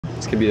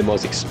This could be the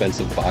most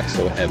expensive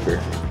bakso ever.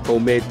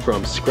 Homemade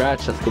from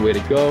scratch, that's the way to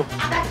go.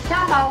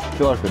 I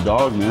feel like a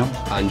dog, man.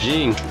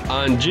 Anjing,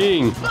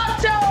 anjing.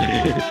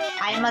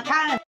 I'm a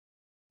time.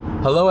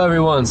 Hello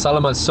everyone,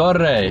 salamat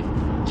sore.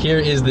 Here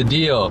is the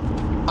deal.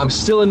 I'm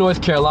still in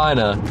North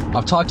Carolina.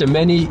 I've talked to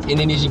many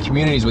Indonesian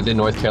communities within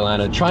North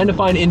Carolina trying to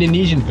find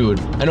Indonesian food.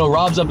 I know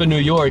Rob's up in New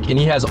York and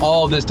he has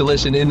all this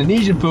delicious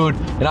Indonesian food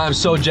and I'm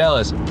so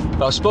jealous.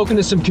 But I've spoken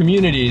to some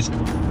communities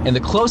and the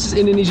closest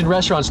Indonesian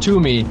restaurants to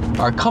me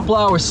are a couple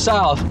hours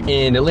south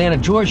in Atlanta,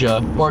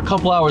 Georgia, or a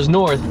couple hours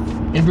north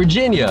in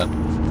Virginia.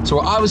 So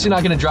we're obviously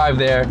not gonna drive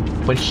there,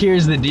 but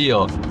here's the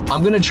deal.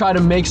 I'm gonna try to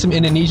make some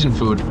Indonesian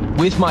food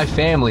with my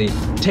family,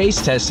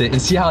 taste test it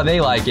and see how they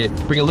like it,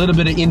 bring a little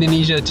bit of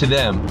Indonesia to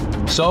them.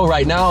 So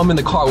right now I'm in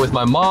the car with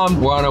my mom.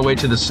 We're on our way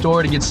to the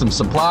store to get some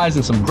supplies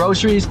and some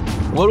groceries.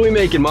 What are we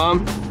making,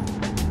 Mom?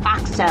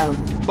 Bakso.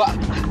 But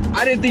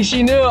I didn't think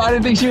she knew. I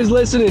didn't think she was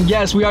listening.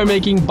 Yes, we are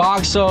making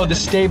bakso, the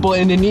staple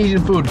Indonesian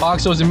food.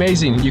 Bakso is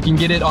amazing. You can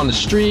get it on the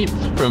street,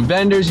 from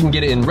vendors, you can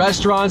get it in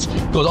restaurants.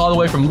 It goes all the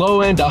way from low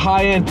end to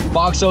high end.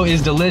 Bakso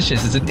is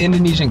delicious. It's an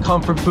Indonesian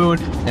comfort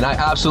food, and I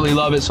absolutely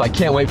love it, so I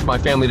can't wait for my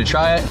family to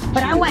try it.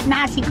 But I want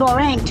nasi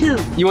goreng too.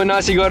 You want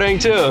nasi goreng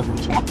too?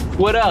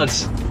 What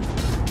else?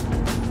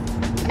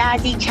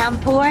 Nasi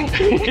campur.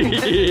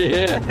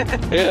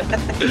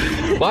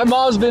 yeah. My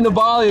mom's been to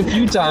Bali a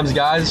few times,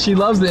 guys. She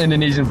loves the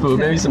Indonesian food.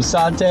 Maybe some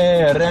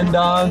satay,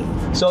 rendang,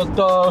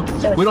 soto.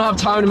 We don't have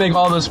time to make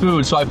all those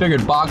foods, so I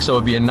figured bakso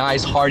would be a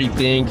nice hearty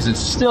thing because it's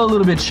still a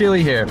little bit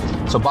chilly here.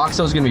 So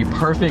bakso is gonna be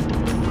perfect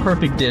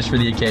dish for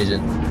the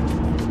occasion.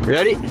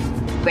 Ready?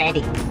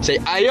 Ready. Say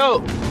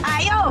ayo.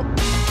 Ayo.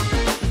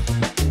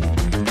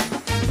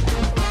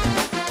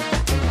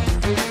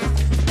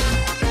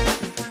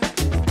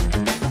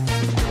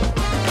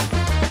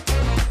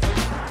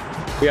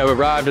 We have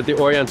arrived at the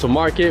Oriental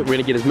Market. We're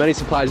gonna get as many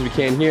supplies as we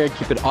can here,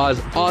 keep it as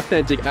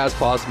authentic as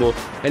possible.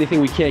 Anything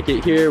we can't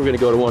get here, we're gonna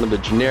go to one of the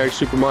generic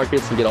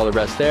supermarkets and get all the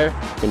rest there.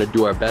 We're gonna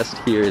do our best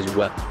here as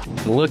well.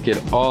 Look at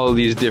all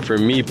these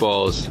different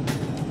meatballs.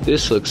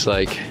 This looks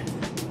like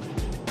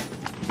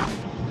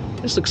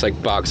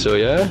bakso,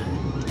 yeah?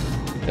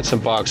 Got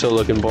some bakso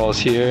looking balls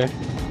here.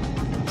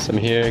 Some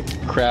here,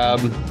 crab,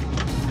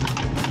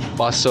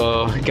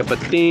 baso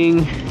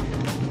kapating,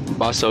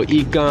 baso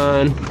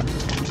ikan,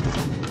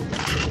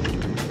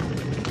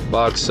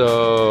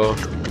 bakso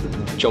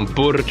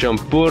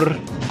campur.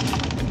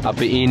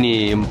 Apa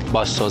ini?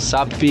 Bakso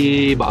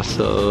sapi,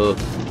 bakso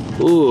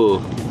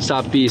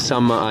sapi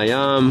sama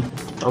ayam.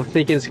 I'm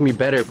thinking it's gonna be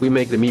better if we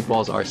make the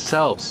meatballs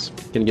ourselves.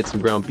 Gonna get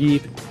some ground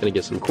beef, gonna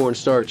get some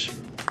cornstarch,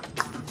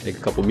 make a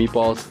couple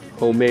meatballs,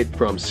 homemade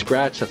from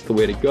scratch, that's the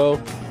way to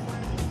go.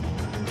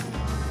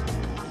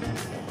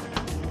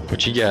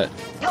 What you got?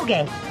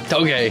 Toge.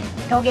 Toge.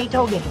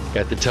 Toge.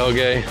 Got the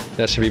toge,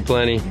 that should be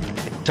plenty.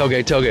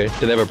 Toge. Do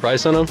they have a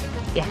price on them?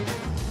 Yeah.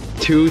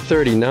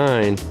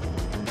 $2.39.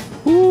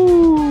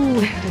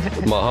 Woo!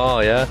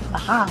 Mahal, yeah?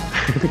 Aha.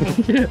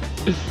 Yeah.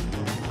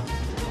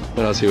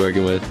 What else are you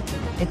working with?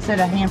 It's a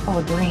handful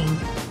of green.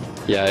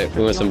 Yeah,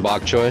 we want some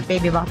bok choy.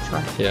 Baby bok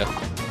choy. Yeah.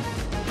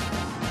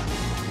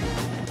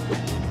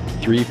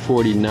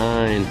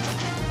 $3.49.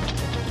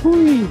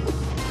 Whee!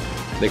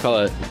 They call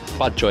it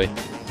bok choy.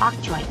 Bok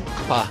choy.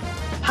 Pa.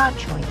 Bok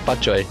choy. Bok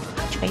choy.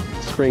 Bok choy.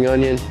 Spring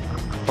onion.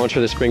 How much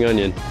for the spring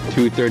onion?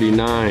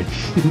 $2.39.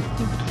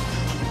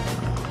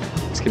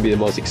 This could be the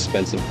most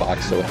expensive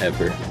bakso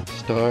ever.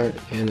 Star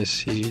and a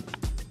seed.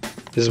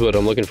 This is what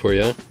I'm looking for,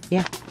 yeah?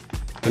 Yeah.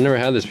 I've never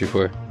had this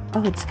before.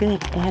 Oh, it's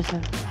good. It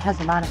has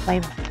a lot of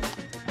flavor.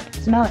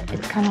 Smell it.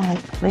 It's kind of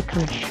like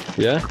licorice.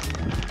 Yeah?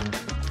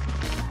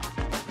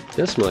 It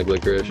does smell like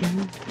licorice.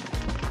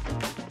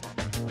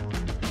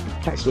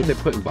 That's what they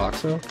put in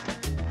bakso?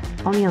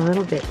 Only a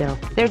little bit though.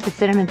 There's the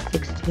cinnamon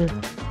sticks too.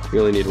 You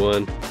only need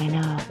one. I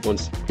know.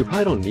 You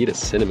probably don't need a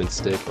cinnamon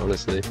stick,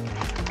 honestly.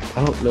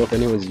 I don't know if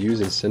anyone's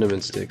using cinnamon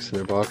sticks in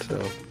their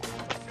bakso.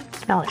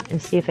 Smell it and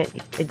see if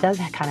it does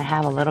kind of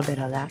have a little bit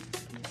of that.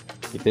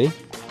 You think?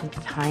 It's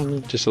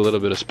tiny. Just a little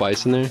bit of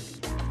spice in there.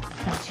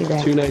 Not too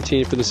bad.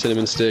 $2.19 for the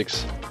cinnamon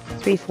sticks.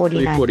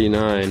 $3.49.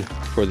 $3.49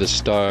 for the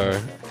star.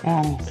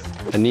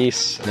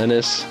 Anise.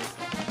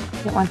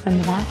 Get one from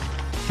the back?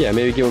 Yeah,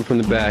 maybe get one from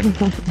the back.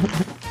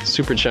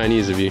 Super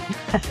Chinese of you.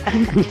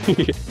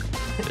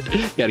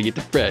 Gotta get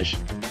the fresh.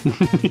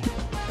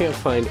 Can't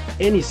find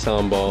any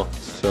sambal,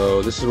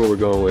 so this is what we're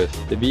going with.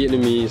 The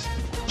Vietnamese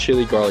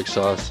chili garlic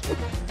sauce.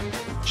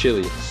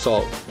 Chili,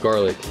 salt,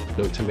 garlic,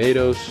 no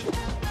tomatoes.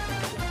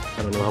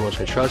 I don't know how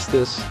much I trust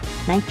this.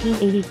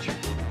 1982.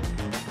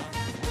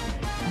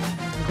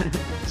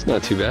 It's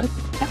not too bad.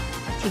 No,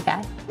 not too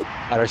bad.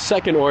 At our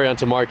second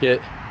Oriental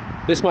Market,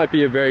 this might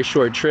be a very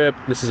short trip.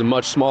 This is a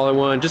much smaller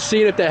one. Just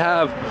seeing if they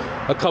have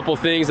a couple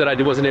things that I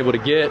wasn't able to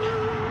get.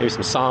 Maybe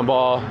some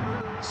sambal.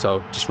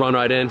 So just run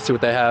right in, see what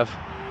they have.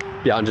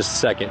 Be out in just a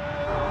second.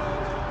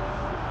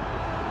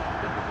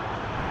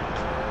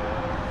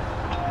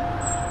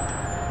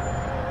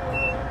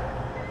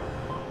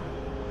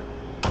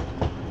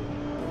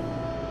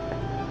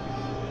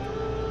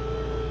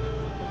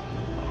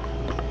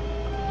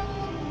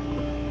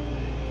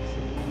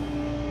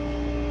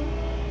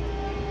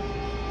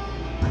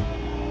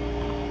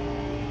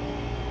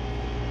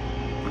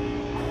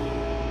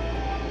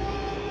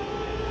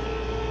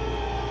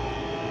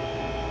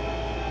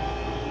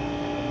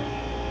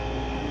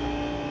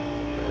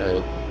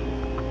 Okay.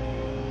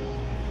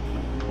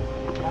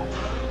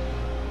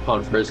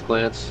 Upon first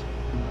glance,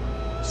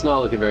 it's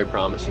not looking very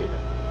promising.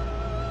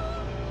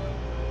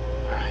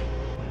 Alright.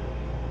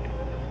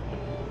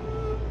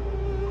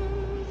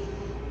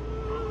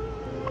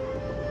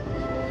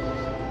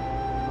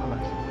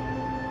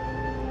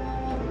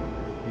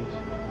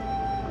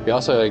 We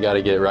also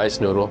gotta get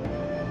rice noodle.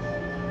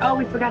 Oh,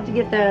 we forgot to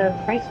get the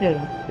rice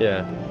noodle.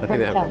 Yeah, I think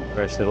they have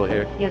rice noodle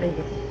here. Yeah, they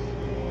do.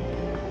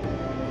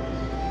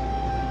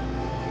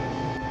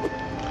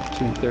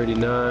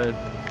 $2.39.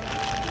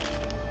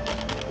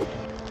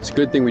 It's a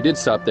good thing we did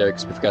stop there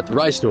because we forgot the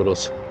rice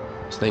noodles.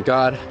 So thank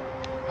God.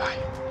 All right,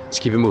 let's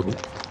keep it moving.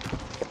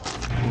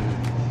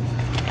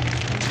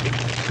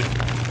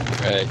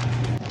 All right,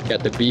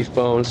 got the beef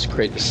bones,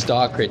 create the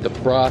stock, create the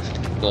broth.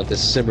 Let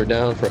this simmer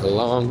down for a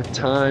long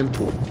time.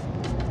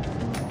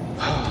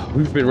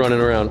 We've been running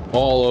around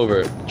all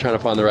over trying to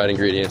find the right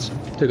ingredients.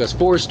 Took us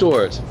 4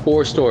 stores.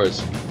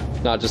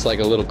 Not just like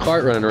a little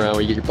cart running around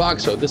where you get your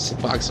Bakso. This is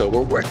Bakso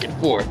we're working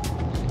for.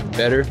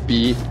 Better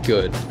be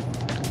good.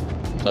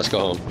 Let's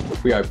go home.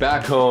 We are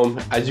back home.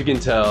 As you can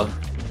tell,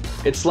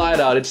 it's light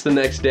out, it's the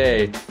next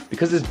day.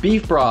 Because this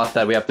beef broth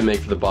that we have to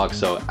make for the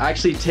Bakso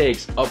actually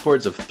takes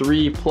upwards of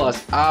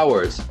 3+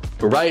 hours.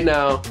 But right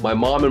now, my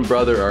mom and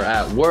brother are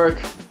at work.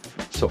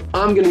 So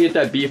I'm gonna get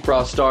that beef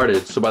broth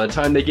started. So by the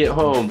time they get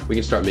home, we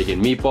can start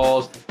making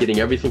meatballs, getting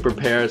everything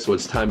prepared so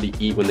it's time to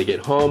eat when they get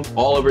home.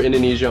 All over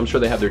Indonesia, I'm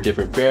sure they have their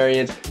different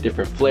variants,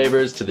 different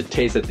flavors to the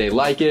taste that they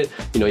like it.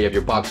 You know, you have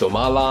your Bakso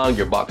Malang,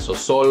 your Bakso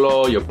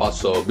Solo, your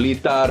Bakso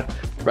Blitar.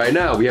 Right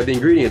now, we have the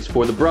ingredients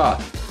for the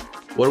broth.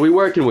 What are we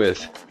working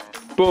with?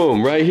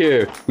 Boom, right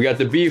here. We got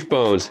the beef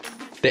bones,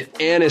 the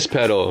anise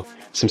petal,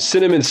 some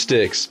cinnamon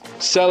sticks,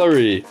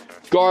 celery,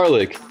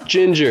 garlic,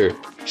 ginger,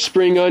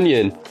 spring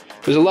onion.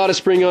 There's a lot of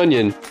spring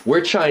onion.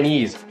 We're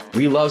Chinese.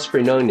 We love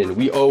spring onion.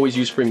 We always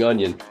use spring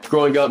onion.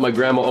 Growing up, my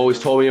grandma always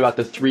told me about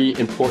the 3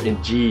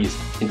 important G's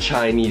in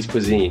Chinese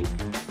cuisine.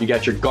 You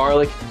got your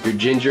garlic, your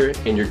ginger,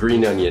 and your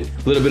green onion.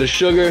 A little bit of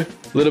sugar,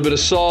 a little bit of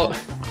salt,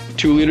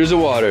 2 liters of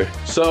water.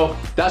 So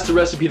that's the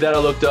recipe that I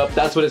looked up.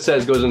 That's what it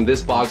says goes in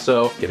this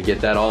Bakso. Gonna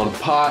get that all in the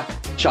pot,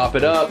 chop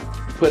it up,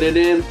 put it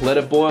in, let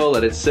it boil,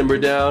 let it simmer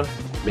down.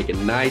 Make a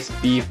nice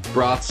beef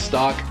broth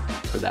stock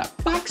for that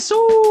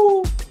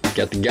Bakso.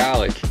 Got the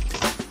garlic.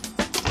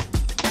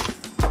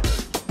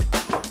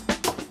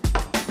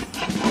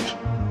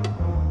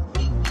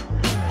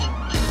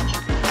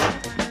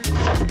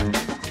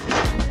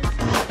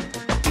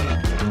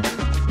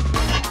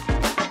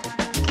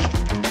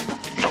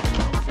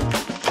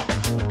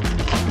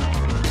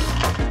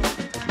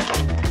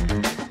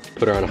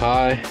 Put her on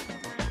high.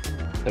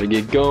 Gotta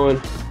get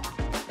going.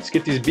 Let's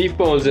get these beef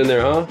bones in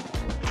there, huh?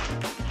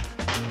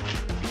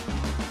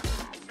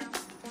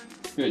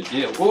 Good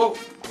deal. Whoa!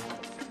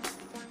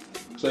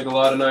 Looks like a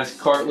lot of nice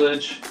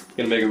cartilage.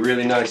 Gonna make a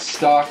really nice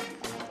stock.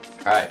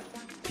 All right,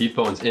 beef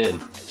bones in.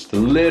 Just a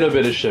little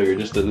bit of sugar.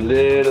 Just a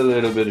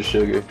little bit of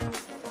sugar.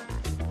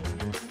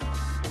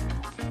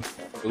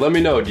 Let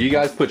me know. Do you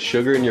guys put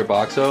sugar in your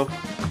Bakso?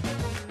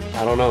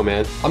 I don't know,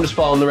 man. I'm just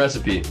following the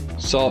recipe.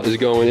 Salt is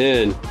going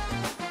in.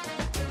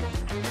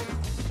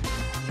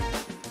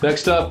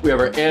 Next up, we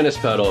have our anise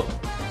petal.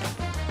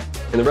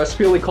 And the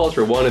recipe only calls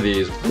for 1 of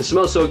these. It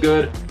smells so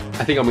good,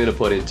 I think I'm gonna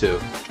put in 2.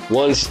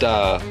 1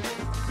 star.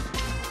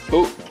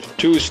 Oh,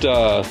 2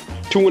 star.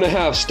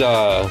 2.5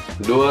 star.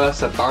 2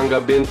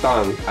 setengah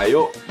bintang.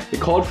 Ayo.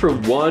 It called for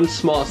 1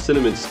 small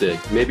cinnamon stick.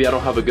 Maybe I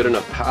don't have a good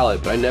enough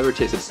palate, but I never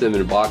tasted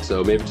cinnamon in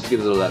Bakso. Maybe it just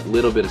gives it that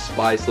little bit of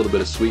spice, a little bit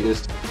of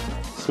sweetness.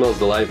 It smells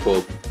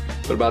delightful.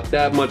 But about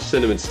that much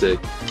cinnamon stick.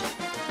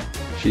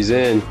 She's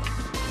in.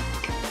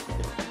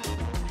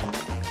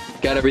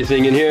 Got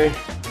everything in here.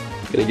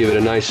 Gonna give it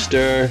a nice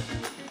stir.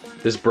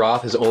 This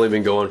broth has only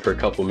been going for a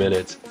couple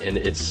minutes and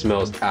it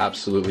smells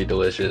absolutely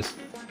delicious.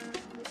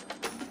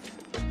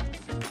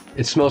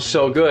 It smells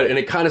so good and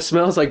it kind of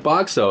smells like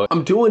Bakso.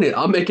 I'm doing it,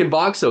 I'm making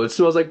Bakso. It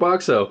smells like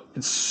Bakso.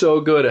 It's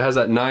so good. It has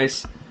that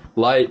nice,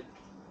 light,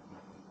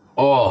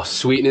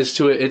 sweetness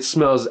to it. It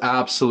smells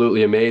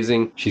absolutely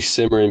amazing. She's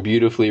simmering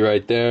beautifully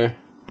right there.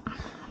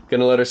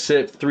 Gonna let her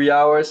sit 3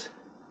 hours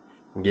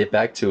and get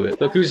back to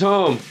it. Look who's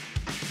home.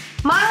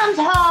 Mom's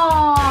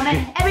home!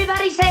 And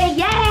everybody say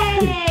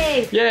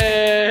yay!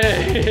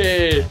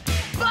 Yay!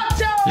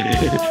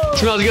 Bakso!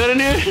 Smells good in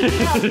here?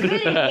 Smells good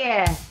in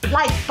here.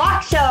 Like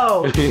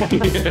Bakso!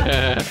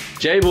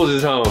 Jables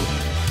is home.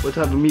 What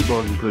type of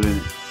meatballs you put in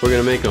it? We're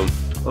gonna make them.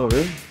 Oh,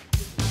 really?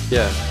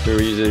 Yeah, we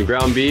were using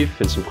ground beef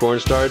and some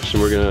cornstarch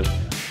and we're gonna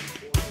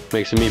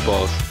make some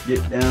meatballs.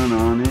 Get down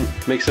on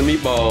it. Make some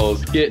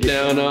meatballs. Get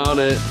down on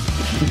it.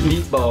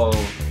 Meatball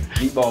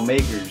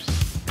makers.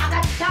 I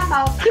got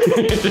jumbo.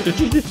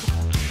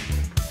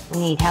 We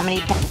need how many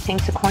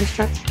things of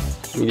cornstarch?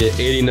 We get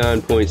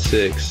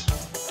 89.6.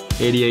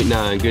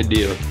 88.9, good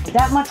deal.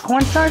 That much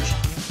cornstarch?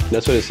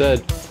 That's what it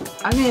said.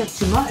 I think it's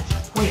too much.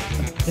 Wait,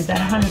 is that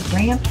 100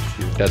 grams?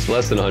 That's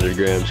less than 100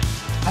 grams.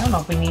 I don't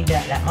know if we need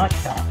that much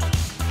though.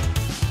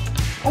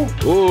 Oh.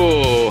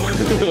 Ooh.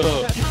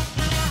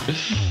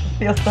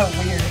 Feels so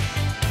weird.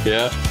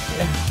 Yeah?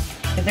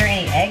 Is there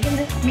any egg in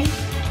this meat?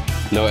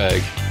 No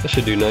egg. That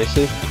should do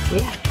nicely.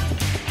 Yeah.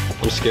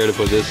 I'm scared to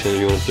put this in.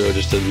 You want to throw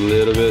just a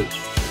little bit,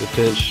 a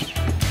pinch.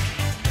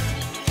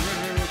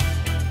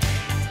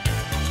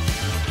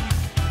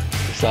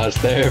 Massage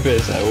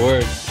therapist at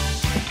work.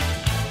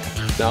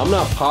 Now, I'm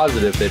not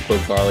positive they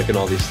put garlic in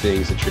all these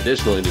things in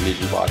traditional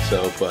Indonesian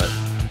bakso, but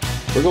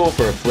we're going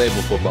for a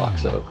flavorful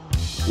bakso.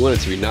 We want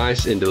it to be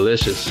nice and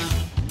delicious.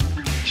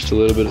 Just a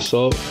little bit of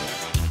salt.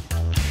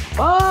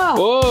 Oh!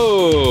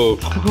 Whoa!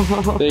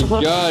 Thank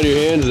God your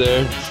hand's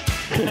there.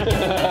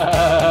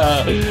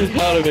 That would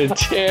have been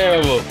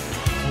terrible.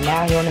 And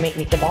now you want to make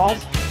me the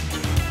balls?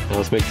 Now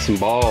let's make some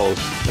balls.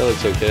 That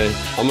looks okay.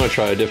 I'm gonna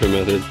try a different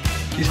method.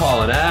 He's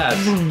hauling ass.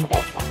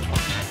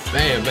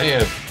 Bam,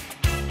 bam.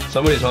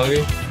 Somebody's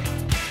hungry.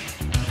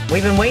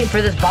 We've been waiting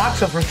for this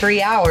bakso for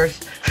 3 hours.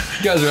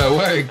 You guys are at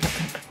work.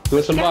 You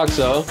want some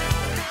bakso?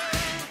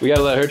 We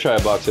gotta let her try a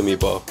bakso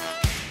meatball.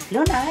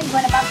 Luna, you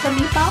want a bakso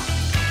meatball?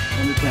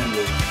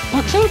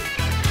 Bakso?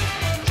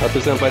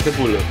 1 sampai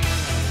 10.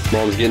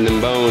 Mom's getting them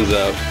bones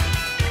out.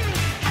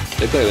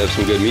 They probably have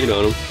some good meat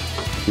on them.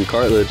 Some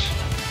cartilage.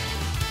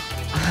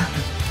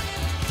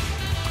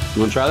 You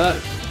wanna try that?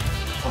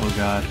 Oh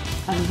God.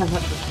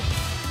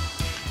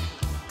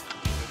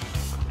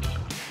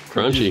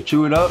 Crunchy.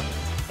 Chew it up.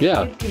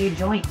 Yeah. You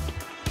joint.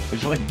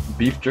 It's like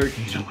beef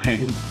jerky.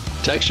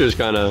 Texture is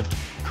kind of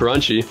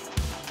crunchy.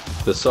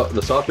 The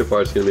softer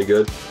part's gonna be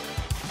good.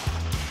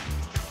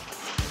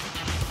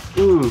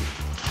 Ooh.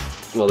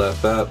 All that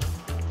fat.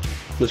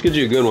 Let's get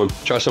you a good one.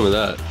 Try some of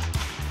that.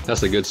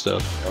 That's the good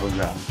stuff. Oh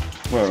God.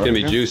 It's gonna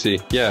be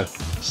juicy. Yeah.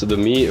 So the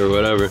meat or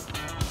whatever.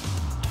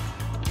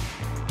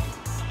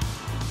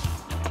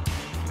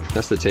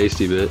 That's the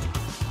tasty bit.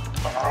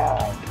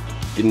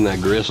 Getting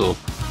that gristle.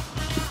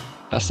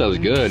 That stuff's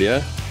good,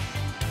 yeah?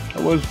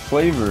 That was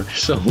flavor.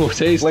 So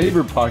tasty.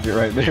 Flavor pocket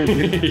right there,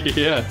 dude.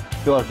 Yeah. I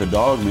feel like a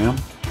dog, man.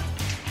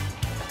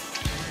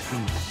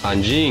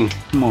 Anjing.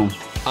 Come on.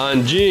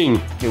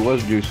 Anjing. It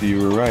was juicy,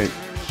 you were right.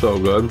 So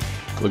good.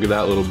 Look at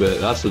that little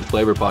bit. That's the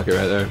flavor pocket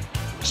right there.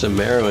 Some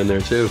marrow in there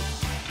too.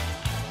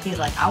 He's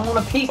like, I want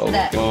a piece of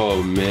that.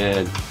 Oh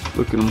man.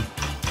 Look at him.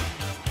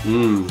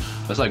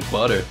 Mmm. That's like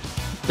butter.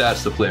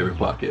 That's the flavor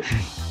pocket.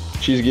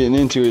 She's getting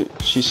into it.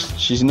 She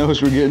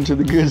knows we're getting to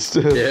the good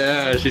stuff.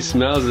 Yeah, she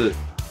smells it.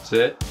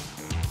 Sit.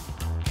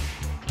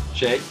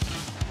 Shake.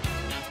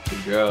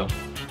 Good girl.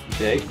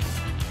 Shake.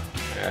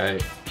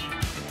 Alright.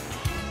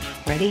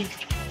 Ready?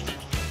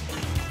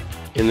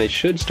 And they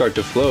should start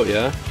to float,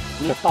 yeah?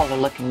 Meatballs are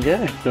looking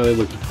good. No, they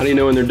look. How do you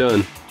know when they're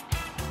done?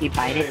 You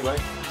bite it.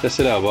 Test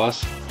it out,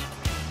 boss.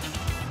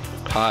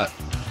 Hot.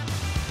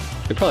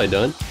 They're probably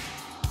done.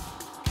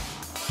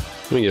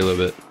 Let me get a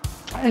little bit.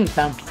 I think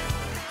so.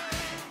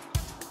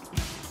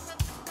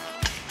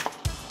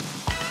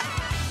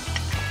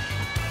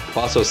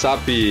 Bakso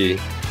sapi.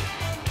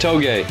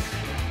 Toge.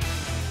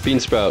 Bean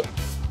sprout.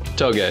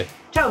 Toge.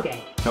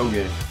 Toge.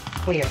 Okay.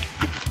 Clear.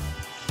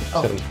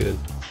 Oh. Sounds good.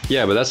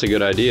 Yeah, but that's a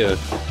good idea.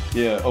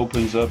 Yeah, it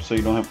opens up so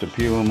you don't have to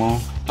peel them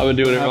all. I've been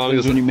doing it wrong.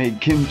 When you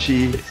make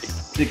kimchi,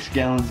 6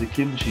 gallons of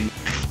kimchi.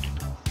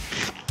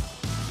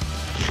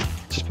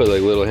 Just put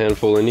like a little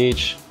handful in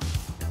each.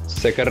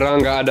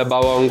 Sekarang gak ada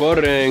bawang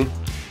goreng,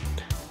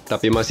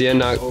 tapi masih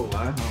enak. Oh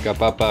wow. Gak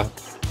apa-apa.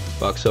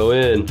 Bakso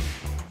in.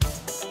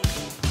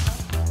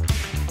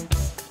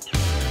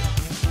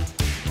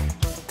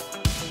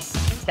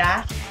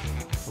 Dash.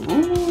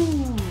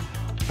 Ooh.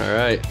 All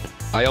right.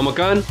 Ayo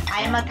makan.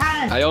 I am a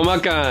con. Ayo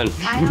makan.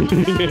 I am a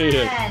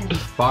con.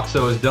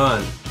 Bakso is done.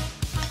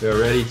 We are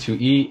ready to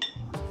eat.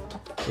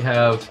 We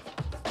have.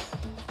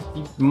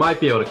 You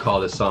might be able to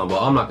call this sambal.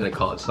 I'm not gonna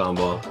call it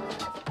sambal.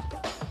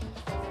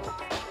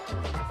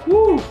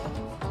 Woo!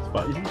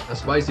 Spicy?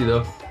 That's spicy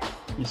though.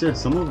 You said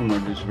some of them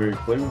are just very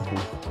flavorful.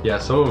 Yeah,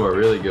 some of them are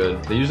really good.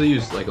 They usually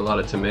use like a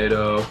lot of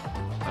tomato.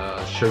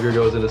 Sugar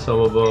goes into some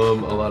of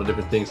them. A lot of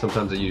different things.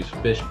 Sometimes they use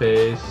fish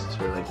paste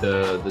or like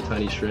the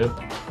tiny shrimp.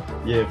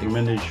 Yeah,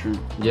 fermented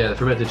shrimp. Yeah, the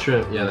fermented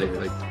shrimp. Yeah,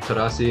 like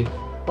terasi.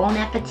 Bon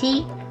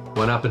appetit.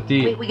 Bon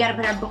appetit. We gotta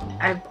put our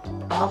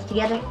balls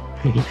together.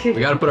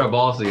 We gotta put our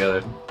balls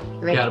together.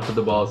 We Ready? gotta put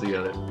the balls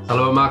together.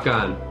 Selamat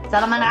makan.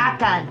 Selamat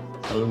makan.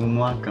 Selamat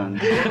makan.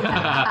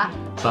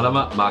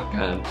 Selamat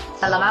makan.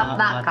 Selamat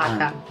makan.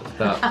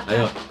 Stop.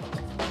 Ayo.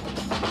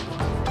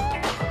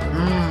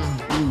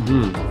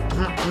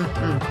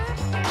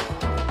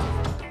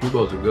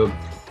 Meatballs are good.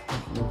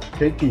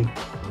 Cakey.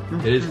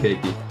 It is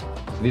cakey.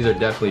 So these are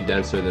definitely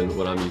denser than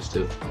what I'm used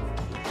to.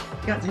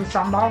 You want some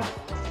sambal?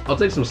 I'll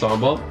take some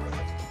sambal.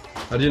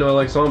 How do you know I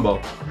like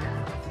sambal?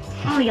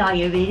 Only all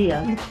your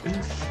videos.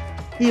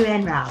 You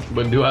and Rob.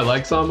 But do I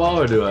like sambal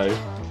or do I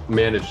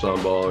manage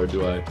sambal or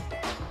do I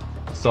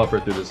suffer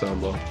through the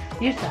sambal?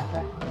 You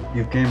suffer.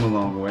 You came a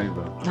long way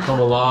though. Come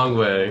a long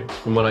way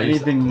from what I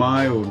used to. Anything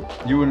mild,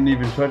 you wouldn't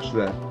even touch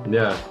that.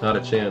 Yeah, not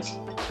a chance.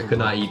 I could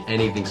not eat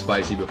anything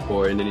spicy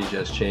before.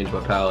 Indonesia has changed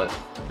my palate.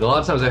 And a lot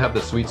of times I have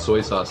the sweet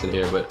soy sauce in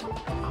here, but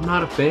I'm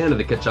not a fan of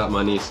the kecap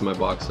manis in my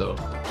bakso.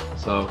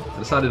 So I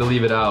decided to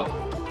leave it out.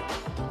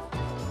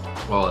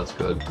 Oh, that's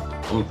good.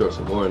 I'm gonna throw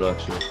some more in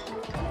actually.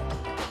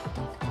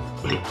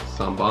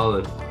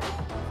 Sambalan.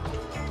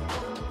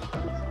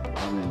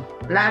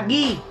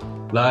 Lagi.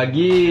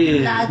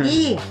 Lagi.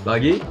 Lagi.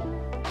 Lagi?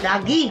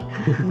 Lagi.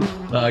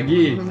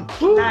 Lagi.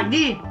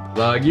 Lagi.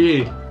 Lagi.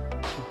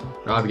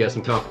 Ah, we got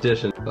some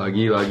competition.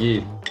 Lagi,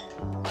 lagi.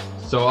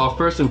 So off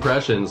first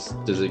impressions,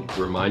 does it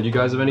remind you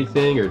guys of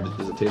anything, or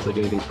does it taste like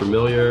anything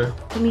familiar?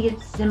 To me,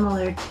 it's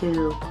similar to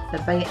the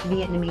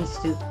Vietnamese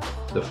soup.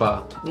 The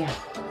pho. Yeah.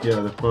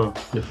 Yeah, the pho.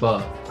 The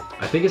pho.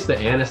 I think it's the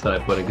anise that I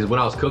put in, because when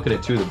I was cooking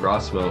it too, the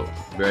broth smelled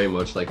very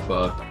much like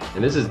pho.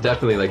 And this is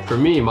definitely, like, for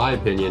me, my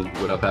opinion,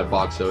 when I've had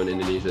bakso in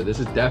Indonesia, this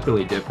is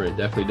definitely different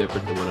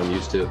than what I'm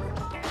used to.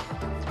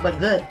 But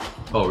good.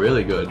 Oh,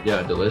 really good.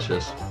 Yeah,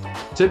 delicious.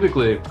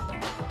 Typically,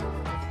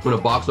 when a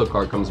bakso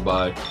cart comes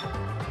by,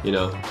 you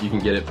know, you can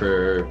get it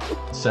for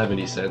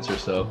 70 cents or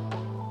so.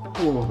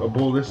 Oh, a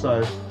bowl this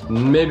size.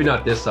 Maybe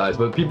not this size,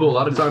 but people, a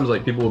lot of times,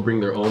 like, people will bring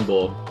their own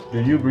bowl.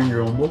 Did you bring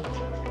your own bowl?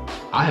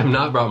 I have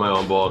not brought my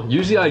own bowl.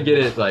 Usually I get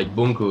it, like,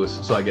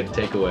 bungkus, so I get a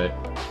takeaway.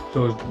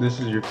 So this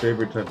is your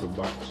favorite type of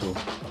bakso?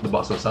 The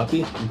bakso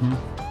sapi?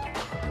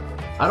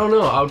 Mm-hmm. I don't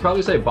know. I would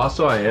probably say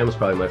bakso ayam is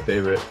probably my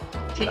favorite.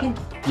 Chicken?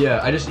 Yeah,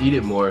 I just eat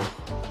it more.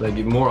 Like,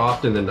 more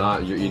often than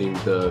not, you're eating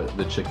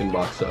the chicken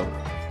bakso.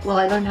 Well,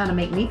 I learned how to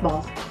make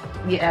meatballs.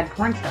 You add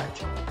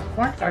cornstarch.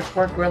 Cornstarch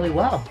worked really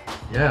well.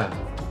 Yeah,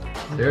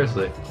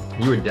 seriously.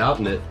 You were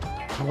doubting it.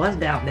 I was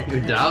doubting it.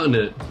 You were doubting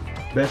it.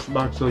 Best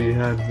bakso you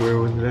had, where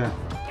was it at?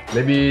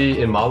 Maybe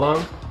in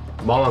Malang.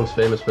 Malang's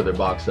famous for their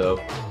bakso.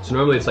 So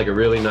normally it's like a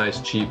really nice,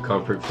 cheap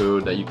comfort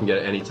food that you can get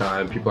at any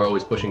time. People are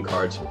always pushing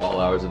carts all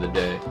hours of the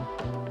day.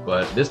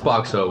 But this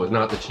bakso was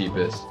not the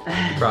cheapest.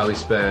 You probably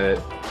spent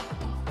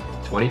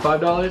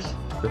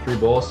 $25 for 3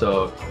 bowls,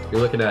 so you're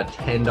looking at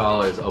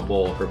 $10 a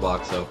bowl for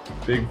bakso.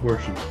 Big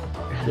portion.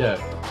 Yeah,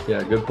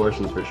 good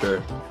portions for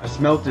sure. I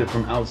smelt it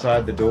from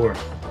outside the door.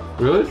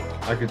 Really?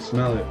 I could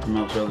smell it from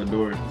outside the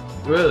door.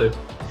 Really?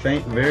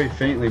 Faint, very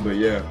faintly, but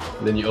yeah.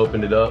 And then you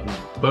opened it up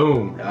and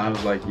boom. I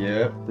was like,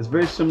 yeah. It's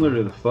very similar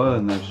to the pho,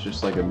 and that's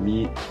just like a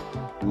meat,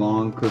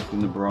 long cooked in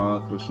the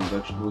broth with some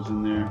vegetables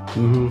in there.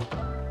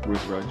 Mm-hmm.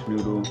 With rice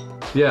noodle.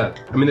 Yeah,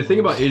 I mean the thing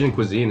about Asian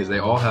cuisine is they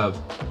all have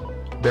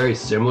very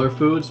similar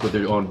foods with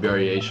their own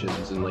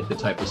variations and like the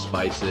type of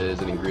spices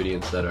and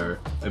ingredients that are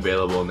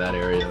available in that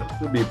area.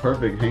 It would be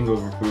perfect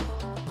hangover food.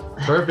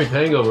 Perfect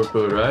hangover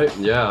food, right?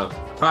 Yeah.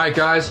 All right,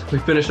 guys, we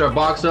finished our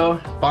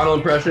bakso. Final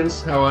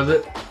impressions, how was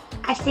it?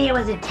 I say it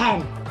was a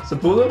 10.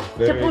 Sapula?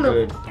 Very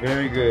Sepuluh. good.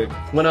 Very good.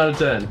 1 out of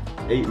 10.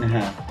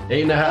 8.5.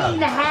 8.5.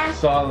 8.5.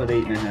 Solid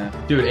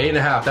 8.5. Dude,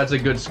 8.5, that's a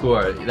good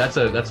score. That's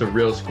a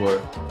real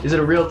score. Is it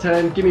a real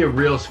 10? Give me a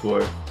real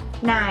score.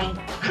 9.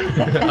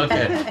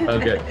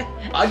 Okay.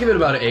 I'll give it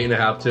about an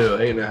 8.5 too.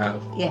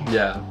 8.5.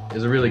 Yeah,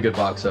 it's a really good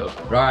bakso.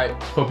 Alright,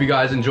 hope you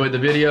guys enjoyed the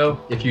video.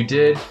 If you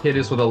did, hit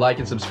us with a like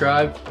and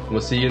subscribe, and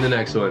we'll see you in the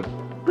next one.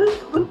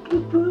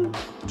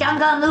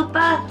 Jangan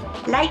lupa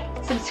like,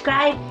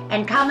 subscribe,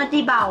 and comment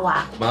di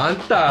bawah.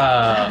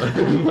 Mantap!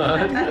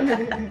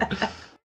 Mantap.